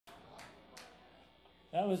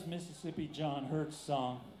That was Mississippi John Hurt's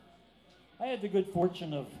song. I had the good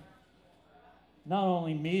fortune of not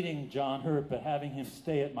only meeting John Hurt, but having him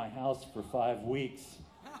stay at my house for 5 weeks.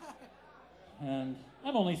 And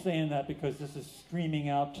I'm only saying that because this is streaming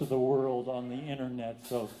out to the world on the internet,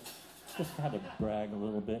 so just kind of brag a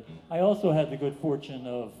little bit. I also had the good fortune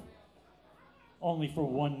of, only for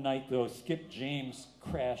one night though, Skip James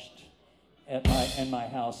crashed at my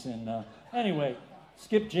house. Anyway,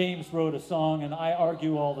 Skip James wrote a song, and I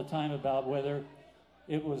argue all the time about whether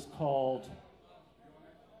it was called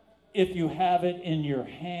If You Have It in Your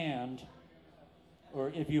Hand or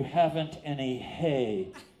If You Haven't Any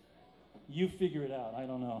Hay. You figure it out. I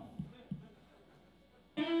don't know.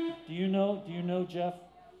 Do you know, Jeff?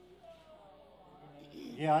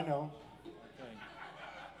 Yeah, I know.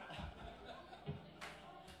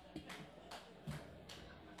 Okay.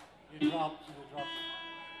 You drop.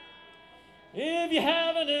 If you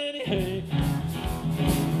haven't any hay,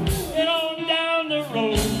 get on down the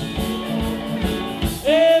road.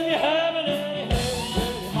 If you haven't any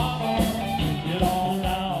hay, mama, get on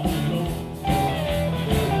down the road.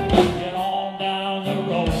 Get on down the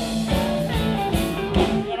road.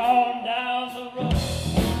 Get on down the road.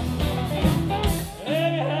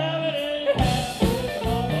 If you haven't any hay,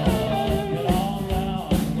 mama, get on down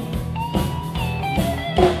the road.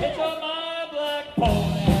 It's on my black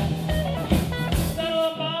pony.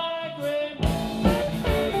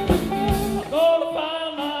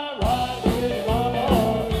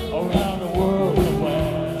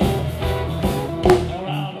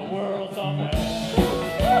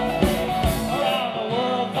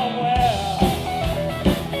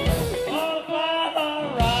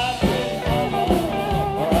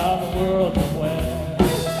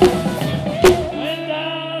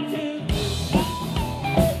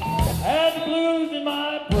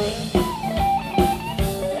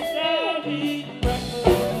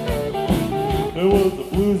 There was a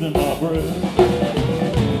blues in my bread.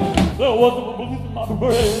 There was a blues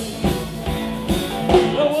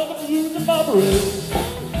in my bread.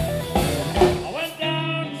 I went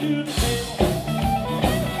down to the table.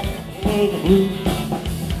 There was a blues.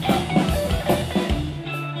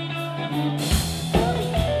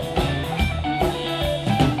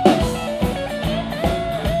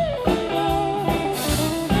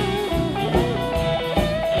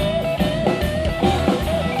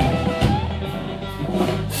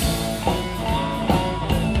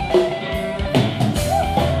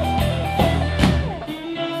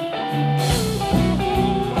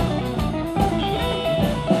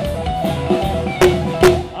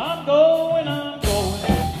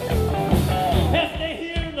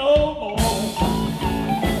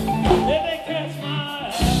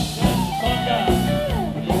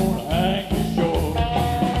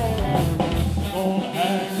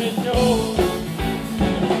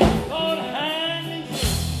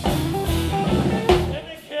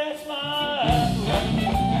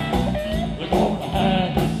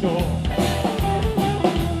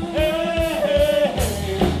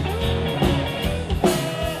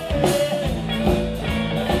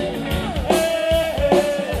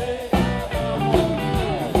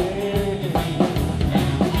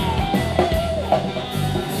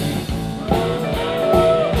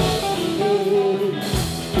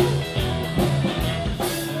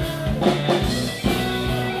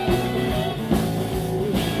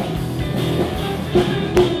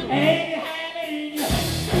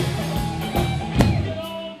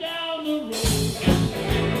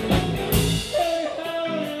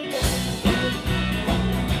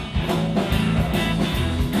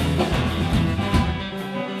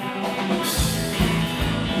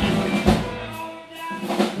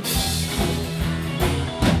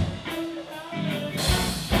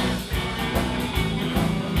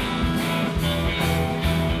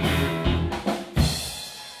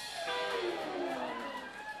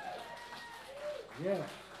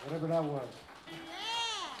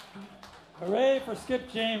 Hooray for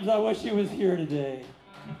Skip James. I wish he was here today.